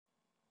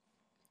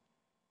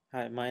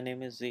Hi, my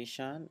name is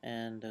Zishan,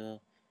 and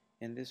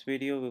in this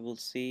video we will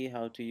see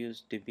how to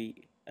use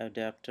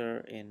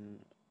DBAdapter in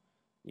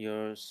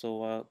your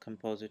SOA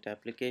composite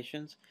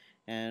applications.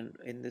 And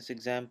in this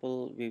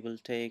example we will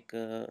take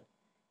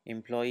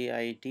employee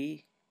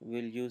ID.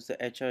 We'll use the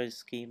HR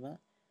schema,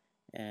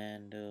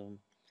 and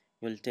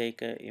we'll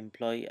take a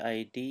employee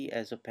ID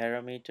as a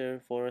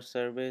parameter for a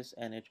service,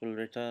 and it will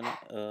return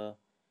the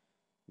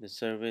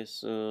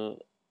service a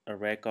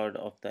record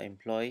of the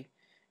employee,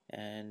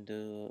 and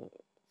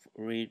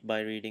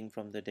reading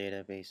from the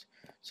database.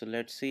 So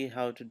let's see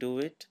how to do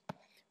it.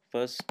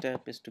 First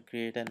step is to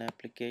create an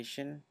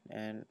application,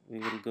 and we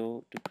will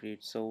go to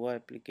create SOA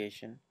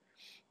application,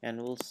 and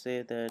we'll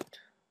say that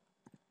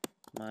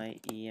my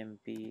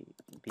EMP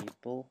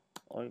people,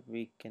 or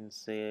we can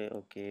say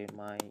okay,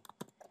 my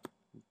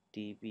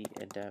DB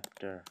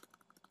adapter,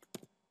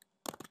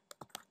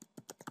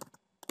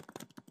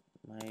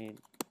 my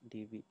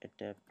DB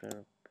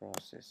adapter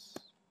process.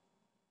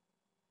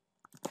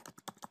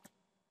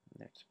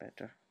 That's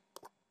better.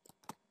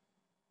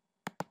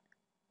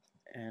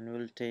 And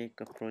we'll take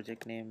a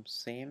project name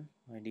same,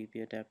 my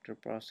DBAdapter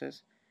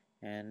process,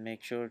 and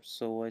make sure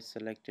SOA is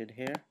selected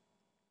here,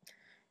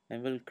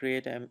 and we'll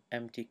create an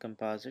empty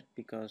composite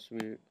because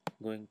we're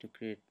going to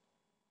create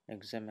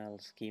XML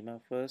schema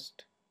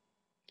first.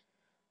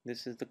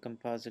 This is the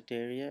composite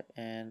area,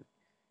 and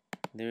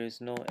there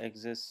is no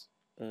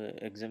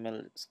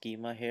XML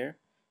schema here.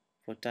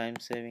 For time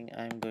saving,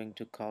 I'm going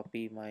to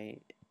copy my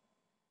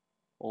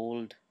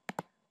old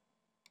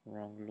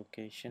wrong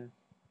location.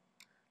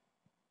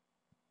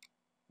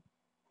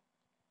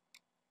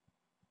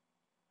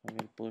 I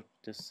will put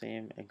the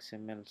same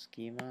XML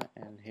schema,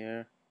 and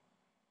here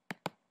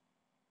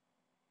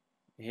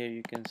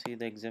you can see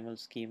the XML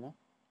schema.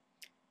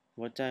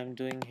 What I'm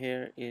doing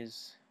here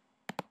is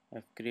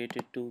I've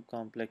created two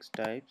complex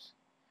types.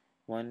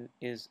 One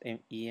is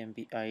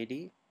EMP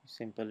ID,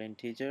 simple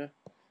integer.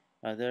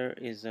 Other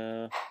is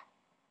a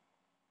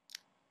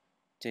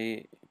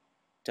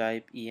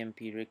type EMP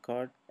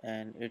record,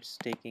 and it's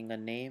taking a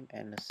name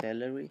and a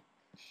salary.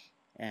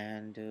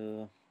 And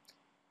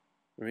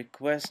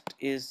request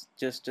is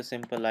just a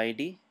simple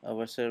ID.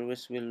 Our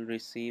service will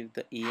receive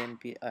the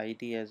EMP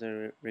ID as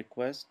a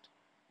request,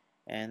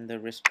 and the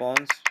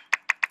response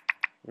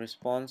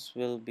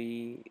will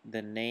be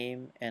the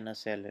name and a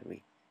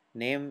salary.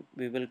 Name,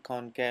 we will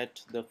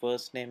concat the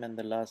first name and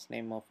the last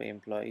name of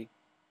employee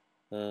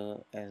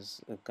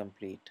as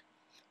complete.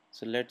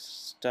 So let's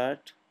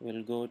start.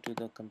 We'll go to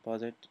the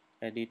composite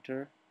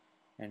editor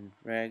and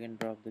drag and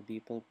drop the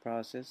BPEL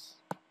process.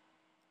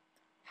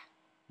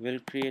 We'll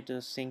create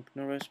a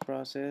synchronous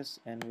process,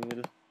 and we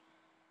will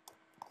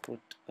put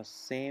a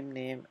same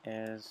name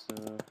as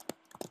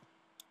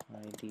my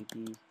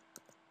DB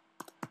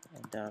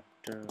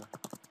adapter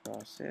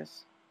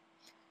process.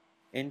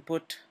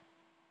 Input,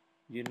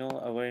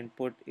 our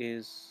input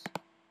is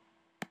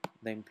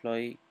the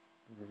employee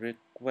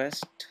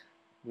request,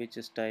 which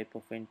is type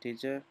of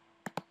integer,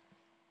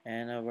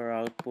 and our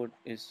output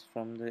is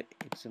from the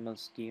XML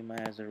schema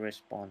as a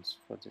response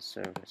for the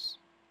service.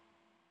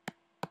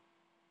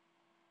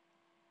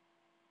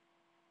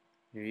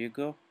 Here you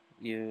go,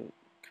 you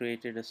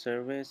created a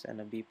service and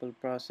a BPEL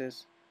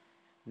process.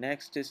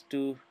 Next is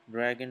to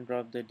drag and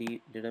drop the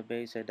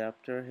database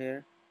adapter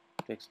here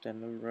to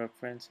external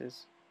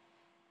references.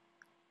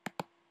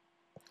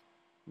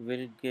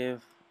 We'll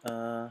give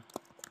a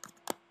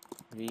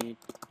read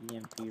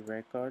EMP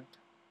record,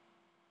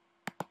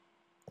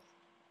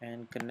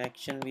 and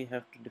connection we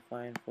have to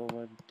define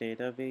forward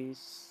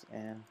database,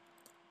 and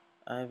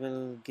I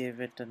will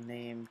give it a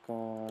name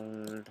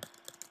called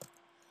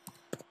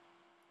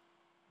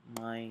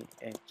my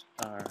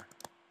HR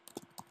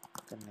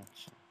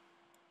connection.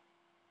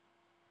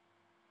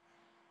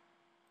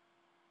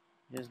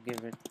 Just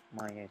give it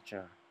my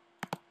HR,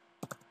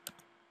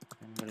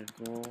 and we'll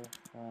go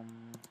from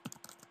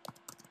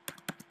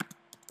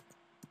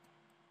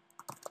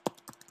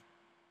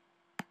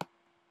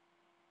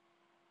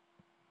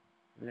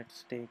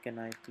let's take an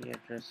IP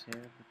address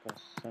here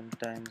because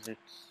sometimes it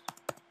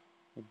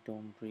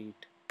don't read.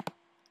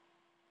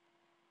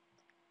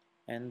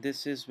 And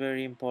this is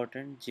very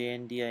important,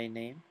 JNDI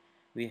name.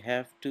 We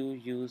have to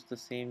use the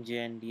same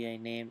JNDI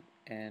name,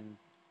 and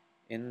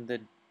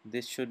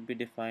this should be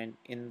defined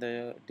in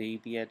the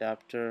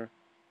DBAdapter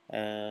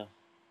in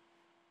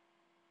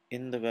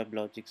the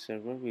WebLogic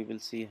server. We will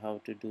see how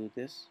to do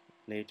this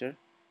later,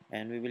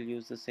 and we will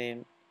use the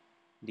same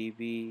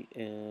DB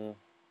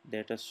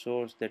data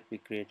source that we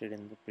created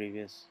in the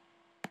previous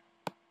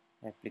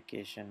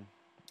application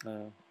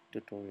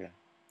tutorial.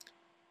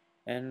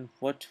 And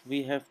what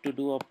we have to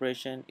do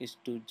operation is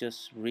to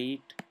just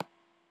read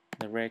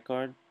the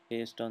record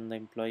based on the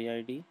employee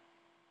ID,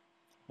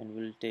 and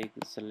we'll take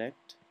the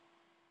select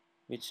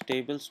which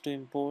tables to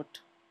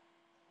import.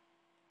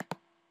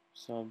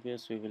 So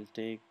obvious, we will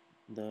take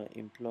the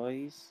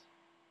employees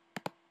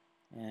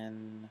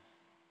and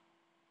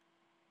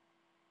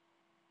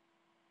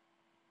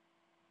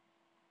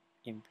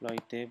employee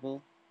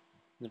table.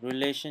 The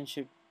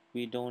relationship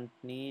we don't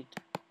need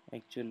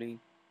actually.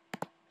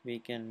 we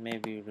can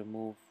maybe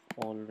remove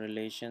all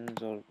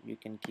relations, or you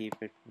can keep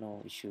it,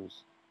 no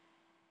issues.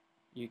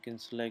 You can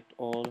select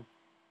all.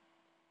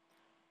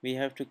 We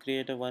have to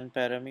create a one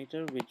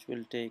parameter which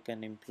will take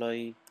an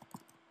employee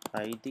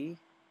ID,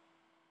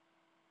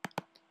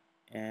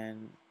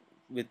 and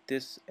with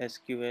this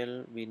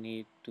SQL we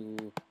need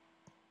to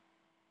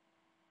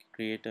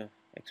create a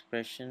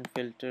expression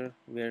filter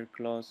where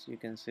clause, you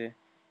can say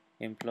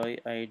employee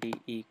ID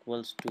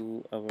equals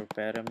to our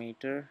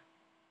parameter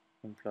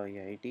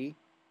employee ID,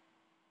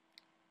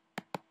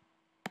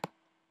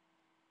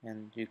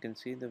 and you can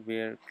see the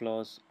where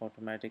clause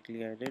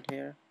automatically added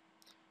here.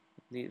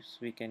 These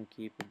we can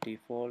keep it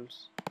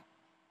defaults,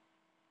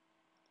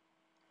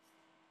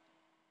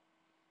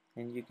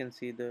 and you can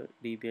see the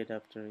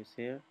DBAdapter is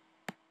here.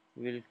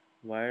 We'll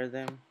wire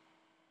them,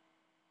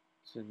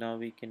 so now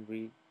we can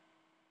read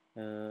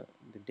the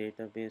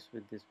database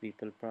with this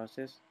BPEL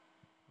process.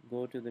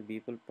 Go to the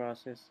BPEL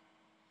process,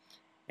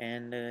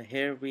 and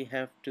here we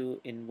have to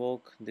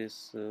invoke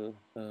this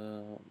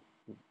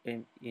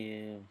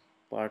in,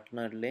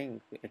 partner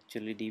link,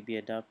 actually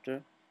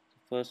DBAdapter. So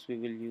first we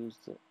will use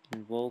the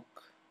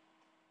invoke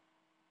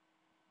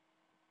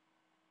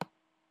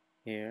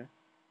here,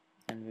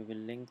 and we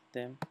will link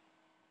them.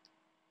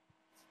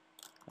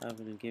 I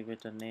will give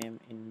it a name,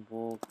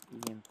 invoke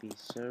EMP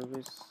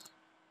service,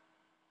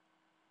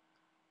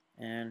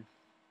 and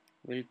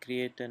we'll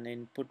create an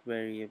input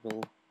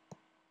variable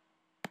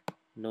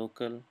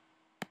local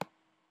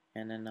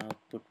and an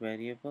output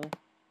variable,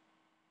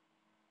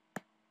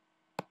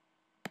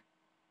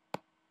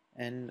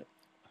 and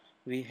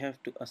we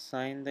have to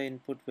assign the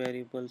input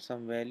variable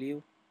some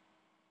value,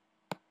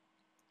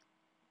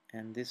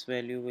 and this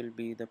value will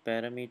be the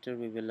parameter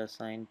we will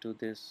assign to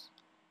this.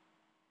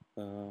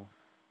 So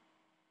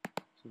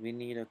we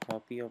need a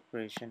copy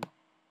operation,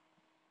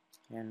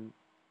 and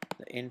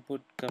the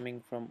input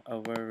coming from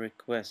our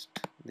request,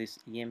 this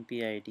EMP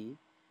ID,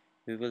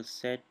 we will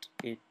set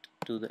it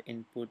to the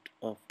input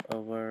of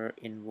our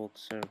invoke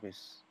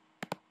service,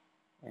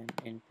 and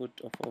input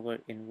of our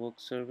invoke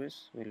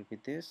service will be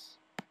this.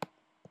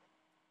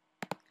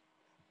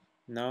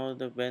 Now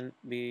when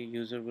the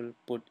user will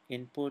put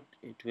input,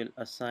 it will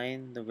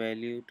assign the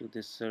value to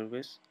this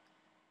service,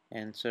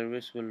 and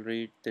service will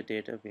read the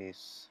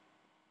database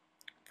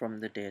from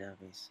the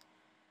database.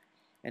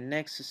 And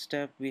next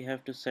step, we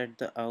have to set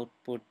the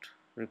output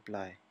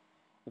reply.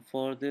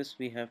 For this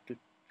we have to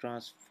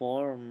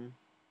transform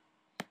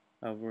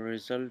our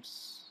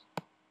results,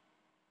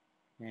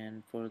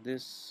 and for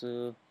this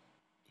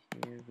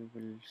here we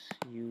will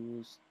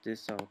use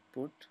this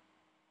output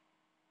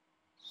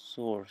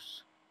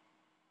source,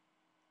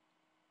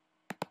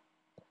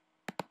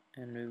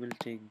 and we will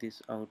take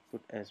this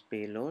output as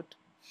payload.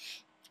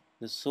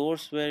 The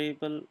source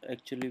variable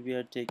actually we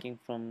are taking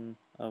from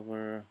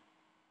our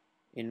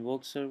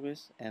invoke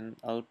service, and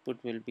output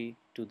will be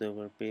to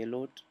our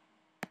payload.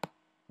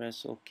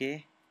 Press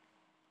OK.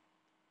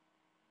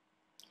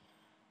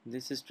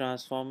 This is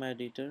transform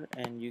editor,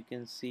 and you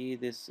can see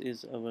this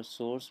is our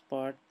source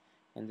part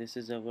and this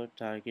is our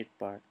target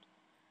part.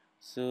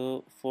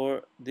 So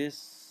for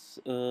this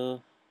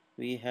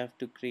we have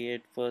to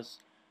create, first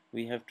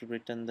we have to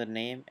return the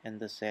name and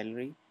the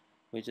salary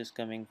which is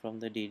coming from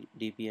the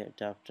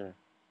DBAdapter.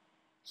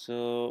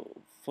 So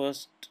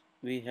first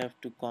we have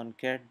to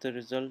concat the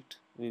result.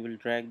 We will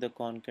drag the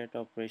concat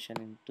operation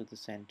into the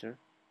center.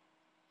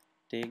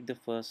 Take the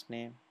first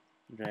name,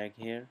 drag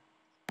here,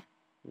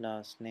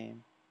 last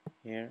name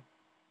here,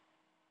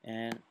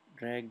 and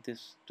drag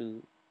this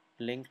to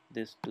link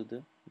this to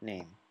the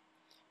name,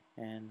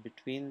 and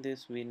between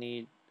this we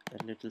need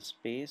a little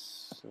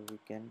space, so we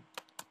can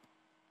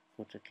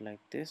put it like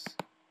this,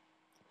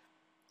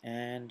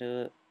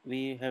 and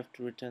we have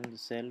to return the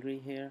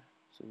salary here,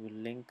 so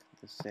we'll link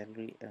the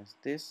salary as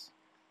this,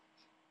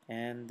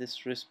 and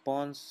this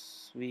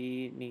response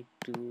we need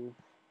to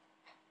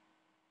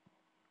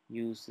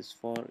use this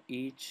for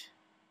each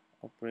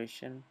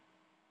operation.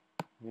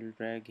 We'll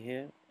drag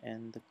here,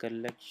 and the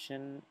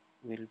collection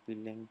will be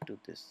linked to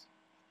this.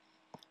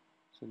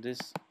 So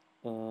this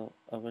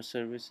our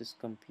service is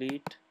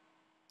complete,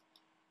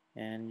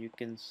 and you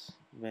can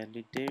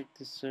validate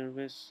this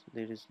service.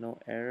 There is no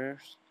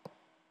errors.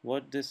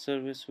 What this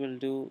service will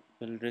do,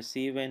 will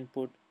receive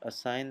input,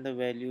 assign the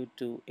value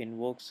to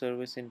invoke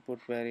service input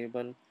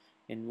variable.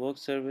 Invoke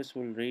service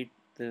will read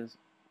this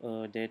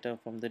data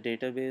from the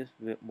database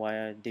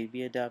via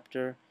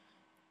DBAdapter,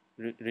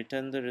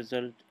 return the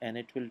result, and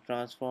it will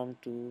transform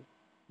to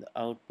the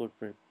output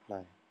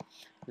reply.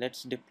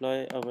 Let's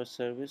deploy our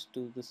service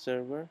to the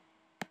server.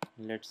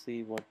 Let's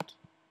see what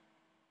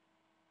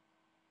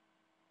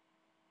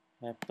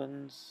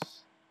happens.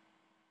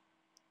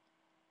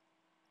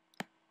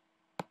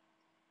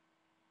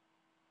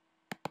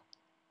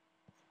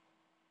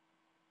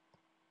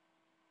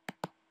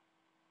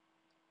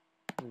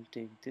 We'll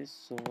take this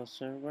SOA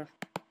server.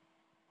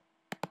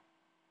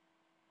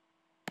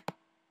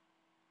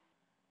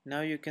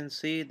 Now you can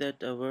see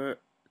that our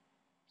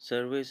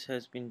service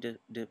has been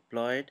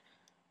deployed,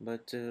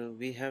 but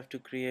we have to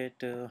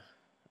create a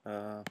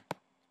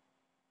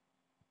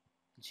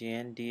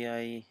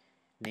JNDI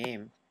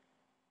name,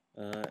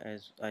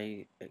 as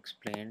I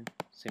explained,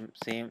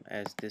 same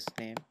as this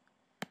name,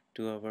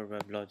 to our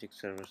WebLogic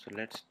server. So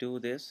let's do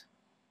this.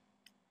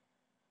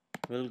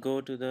 We'll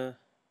go to the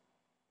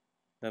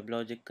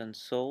WebLogic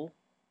console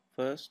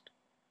first,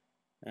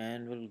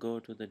 and we'll go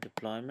to the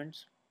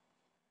deployments.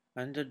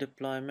 Under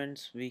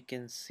deployments, we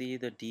can see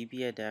the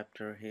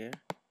DBAdapter here.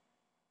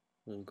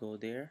 We'll go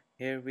there.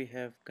 Here we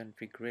have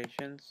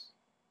configurations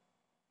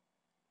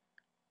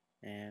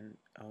and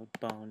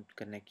outbound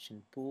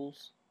connection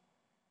pools.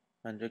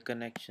 Under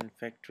connection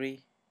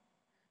factory,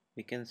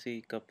 we can see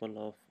a couple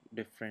of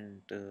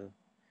different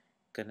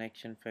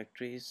connection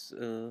factories.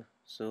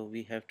 So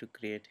we have to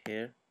create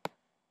here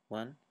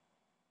one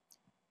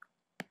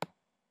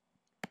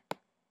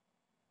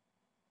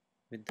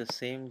with the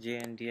same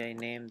JNDI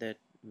name that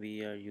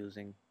we are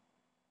using.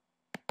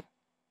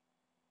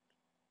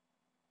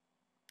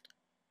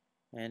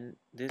 And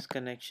this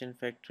connection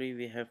factory,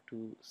 we have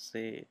to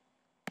say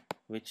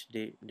which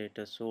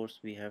data source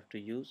we have to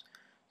use.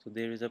 So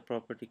there is a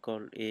property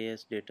called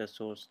AS data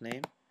source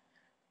name.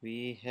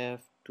 We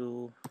have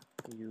to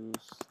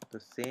use the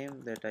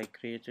same that I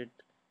created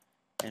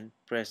and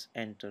press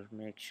enter.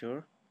 Make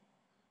sure,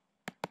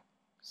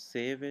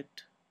 save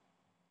it,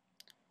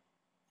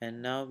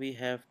 and now we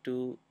have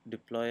to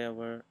deploy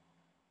our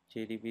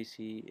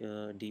jdbc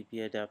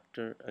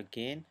DBAdapter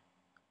again.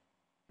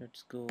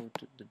 Let's go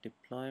to the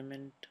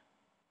deployment.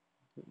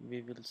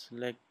 We will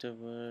select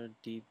our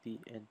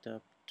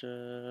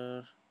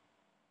DBAdapter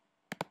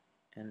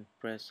and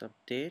press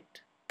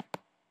update,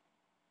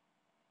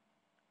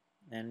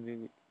 and we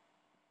will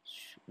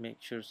make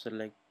sure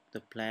select the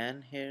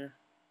plan here,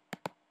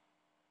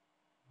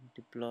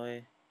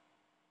 deploy,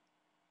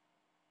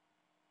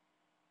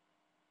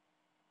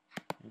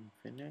 and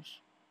finish.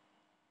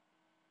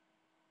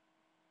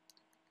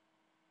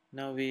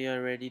 Now we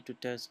are ready to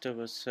test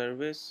our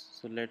service.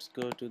 So let's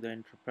go to the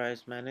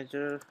enterprise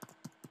manager.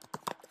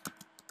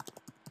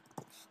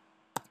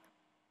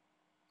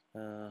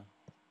 uh,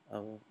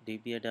 our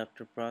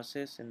DBAdapter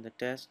process. In the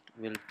test,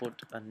 we'll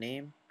put a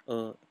name,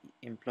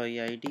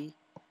 employee ID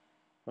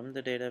from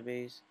the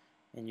database,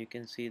 and you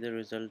can see the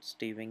result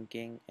Stephen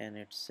King and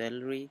its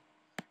salary.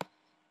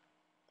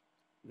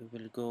 We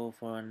will go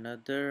for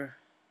another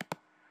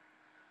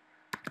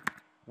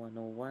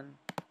 101,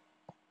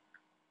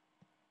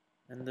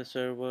 and the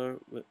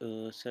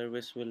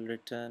service will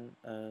return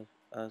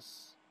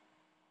us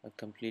a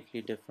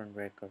completely different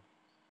record.